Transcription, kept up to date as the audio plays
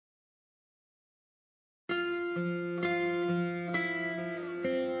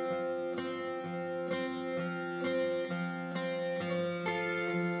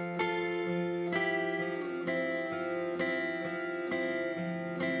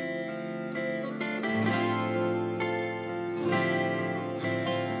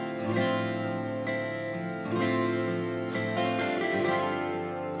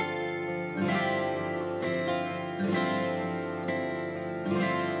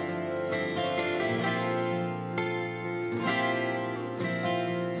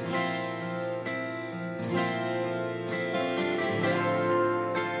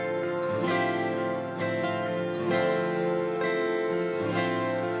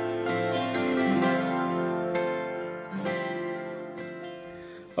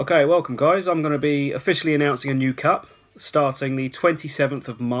Okay, welcome guys. I'm going to be officially announcing a new cup starting the 27th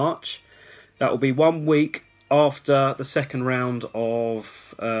of March. That will be 1 week after the second round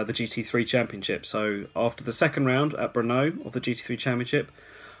of the GT3 Championship. So after the second round at Brno of the GT3 Championship,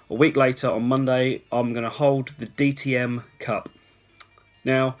 a week later on Monday, I'm going to hold the DTM Cup.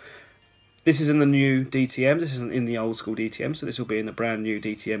 Now, this is in the new DTM, this isn't in the old school DTM, so this will be in the brand new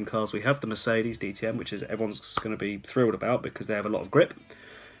DTM cars we have, the Mercedes DTM, which is everyone's going to be thrilled about because they have a lot of grip.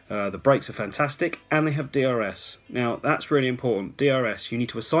 The brakes are fantastic, and they have DRS. Now, that's really important. DRS, you need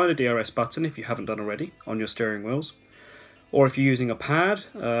to assign a DRS button if you haven't done already on your steering wheels. Or if you're using a pad,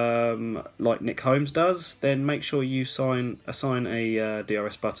 like Nick Holmes does, then make sure you assign a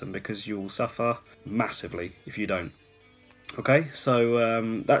DRS button because you'll suffer massively if you don't. Okay,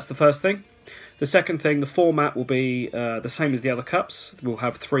 so that's the first thing. The second thing, the format will be the same as the other cups. We'll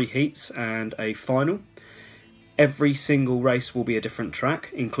have 3 heats and a final. Every single race will be a different track,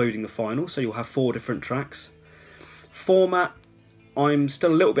 including the final, so you'll have 4 different tracks. Format, I'm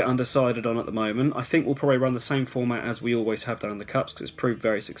still a little bit undecided on at the moment. I think we'll probably run the same format as we always have done in the Cups, because it's proved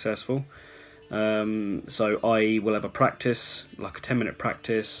very successful. So, i.e. we'll have a practice, like a 10-minute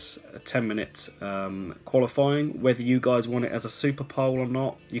practice, a 10-minute qualifying. Whether you guys want it as a super pole or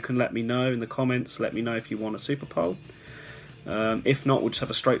not, you can let me know in the comments. Let me know if you want a super pole. If not, we'll just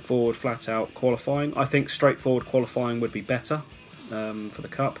have a straightforward, flat-out qualifying. I think straightforward qualifying would be better for the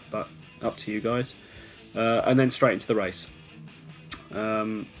Cup, but up to you guys. And then straight into the race.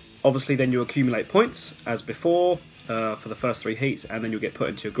 Obviously, then you accumulate points, as before, for the first 3 heats, and then you'll get put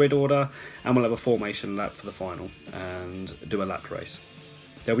into your grid order, and we'll have a formation lap for the final, and do a lap race.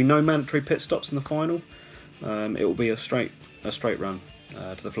 There'll be no mandatory pit stops in the final. It will be a straight run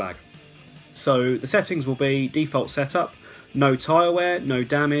to the flag. So the settings will be default setup, no tyre wear, no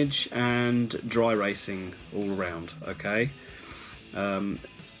damage, and dry racing all around, okay?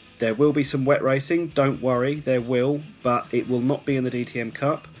 There will be some wet racing, don't worry, there will, but it will not be in the DTM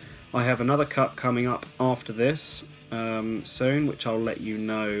Cup. I have another cup coming up after this soon, which I'll let you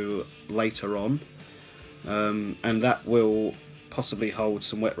know later on. And that will possibly hold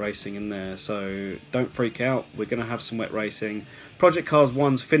some wet racing in there, so don't freak out, we're going to have some wet racing. Project Cars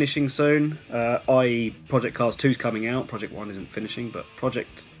 1's finishing soon, i.e. Project Cars 2's coming out. Project 1 isn't finishing, but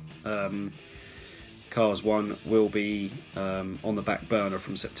Project Cars 1 will be on the back burner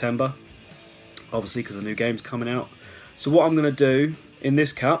from September, obviously because the new game's coming out. So what I'm going to do in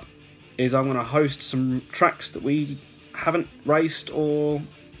this cup is I'm going to host some tracks that we haven't raced or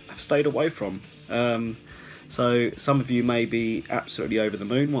have stayed away from. So some of you may be absolutely over the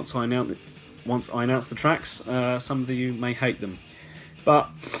moon once I announce the tracks. Some of you may hate them.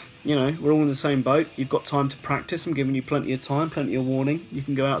 But, you know, we're all in the same boat. You've got time to practice. I'm giving you plenty of time, plenty of warning. You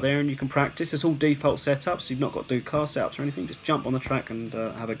can go out there and you can practice. It's all default setups. You've not got to do car setups or anything. Just jump on the track and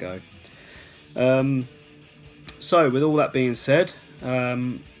have a go. So, with all that being said,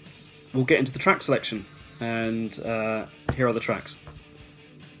 we'll get into the track selection. And here are the tracks.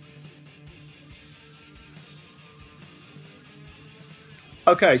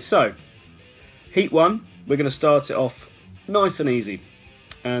 Okay, so, Heat 1, we're going to start it off nice and easy.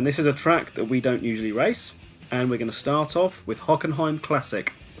 And this is a track that we don't usually race, and we're going to start off with Hockenheim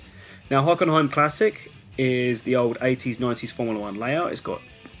Classic. Now, Hockenheim Classic is the old 80s, 90s Formula 1 layout. It's got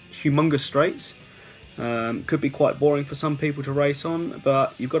humongous straights. Could be quite boring for some people to race on,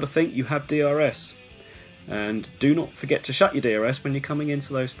 but you've got to think you have DRS. And do not forget to shut your DRS when you're coming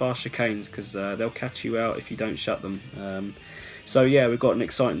into those fast chicanes, because they'll catch you out if you don't shut them. So yeah, we've got an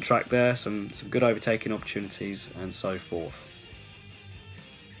exciting track there, some good overtaking opportunities and so forth.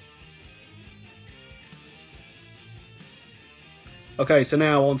 Okay, so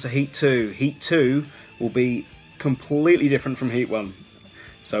now on to Heat 2. Heat 2 will be completely different from Heat 1.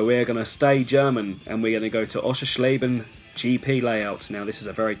 So we're going to stay German and we're going to go to Oschersleben GP layout. Now this is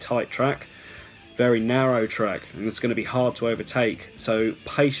a very tight track, very narrow track, and it's going to be hard to overtake. So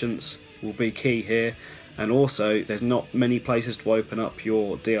patience will be key here. And also, there's not many places to open up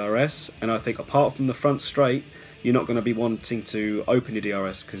your DRS, and I think apart from the front straight, you're not going to be wanting to open your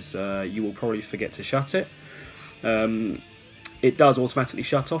DRS because you will probably forget to shut it. It does automatically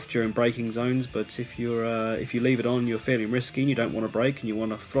shut off during braking zones, but if you leave it on, you're feeling risky and you don't want to brake and you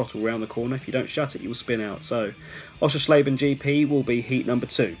want to throttle around the corner. If you don't shut it, you will spin out. So, Oschersleben GP will be heat number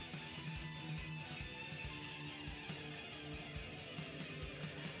 2.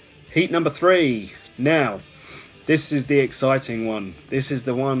 Heat number 3. Now, this is the exciting one. This is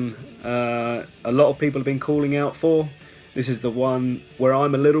the one a lot of people have been calling out for. This is the one where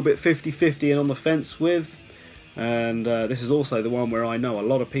I'm a little bit 50-50 and on the fence with. And this is also the one where I know a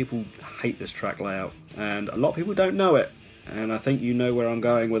lot of people hate this track layout. And a lot of people don't know it. and I think you know where I'm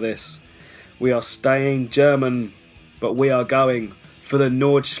going with this. We are staying German, but we are going for the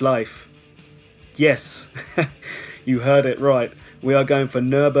Nordschleife. Yes, you heard it right. We are going for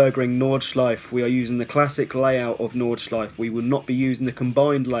Nürburgring Nordschleife. We are using the classic layout of Nordschleife. We will not be using the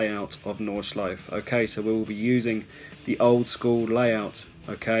combined layout of Nordschleife. Okay, so we will be using the old school layout.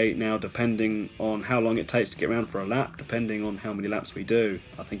 Okay, now depending on how long it takes to get around for a lap, depending on how many laps we do,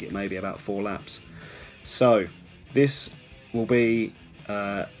 I think it may be about 4 laps. So this will be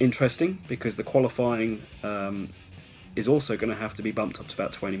interesting because the qualifying is also going to have to be bumped up to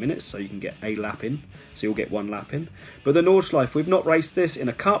about 20 minutes, so you can get a lap in, so you'll get 1 lap in. But the Nordschleife, we've not raced this in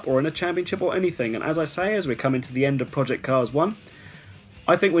a cup or in a championship or anything, and as I say, as we're coming to the end of Project Cars 1,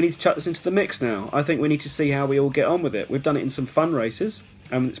 I think we need to chuck this into the mix now. I think we need to see how we all get on with it. We've done it in some fun races,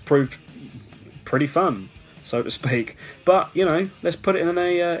 and it's proved pretty fun, so to speak. But, you know, let's put it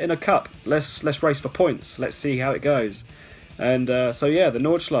in a cup. Let's race for points. Let's see how it goes. And so yeah, the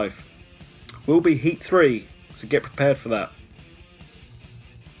Nordschleife will be Heat 3. So get prepared for that.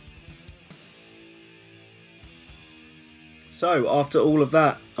 So after all of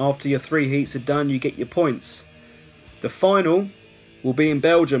that, after your 3 heats are done, you get your points. The final will be in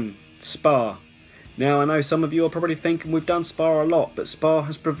Belgium, Spa. Now I know some of you are probably thinking we've done Spa a lot, but Spa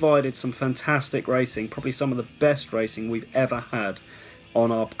has provided some fantastic racing, probably some of the best racing we've ever had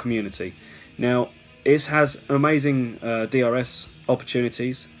on our community. Now it has amazing DRS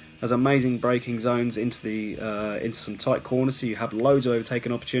opportunities. Has amazing braking zones into some tight corners, so you have loads of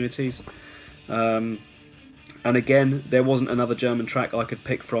overtaking opportunities. And again, there wasn't another German track I could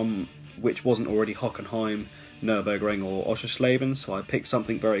pick from which wasn't already Hockenheim, Nürburgring or Oschersleben, so I picked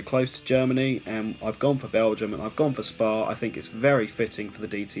something very close to Germany, and I've gone for Belgium and I've gone for Spa. I think it's very fitting for the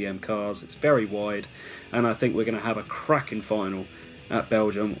DTM cars. It's very wide, and I think we're going to have a cracking final at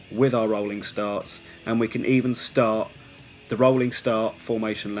Belgium with our rolling starts, and we can even start the rolling start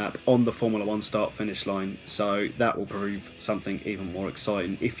formation lap on the Formula 1 start finish line, so that will prove something even more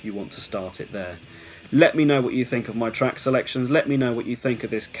exciting if you want to start it there. Let me know what you think of my track selections. Let me know what you think of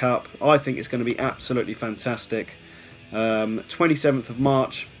this cup. I think it's going to be absolutely fantastic. 27th of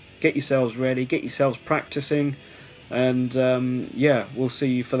March, get yourselves ready, get yourselves practicing, and yeah, we'll see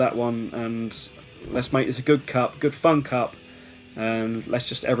you for that one, and let's make this a good cup, good fun cup. And let's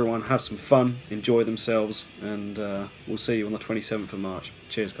just everyone have some fun, enjoy themselves, and we'll see you on the 27th of March.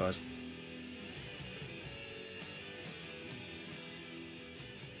 Cheers, guys.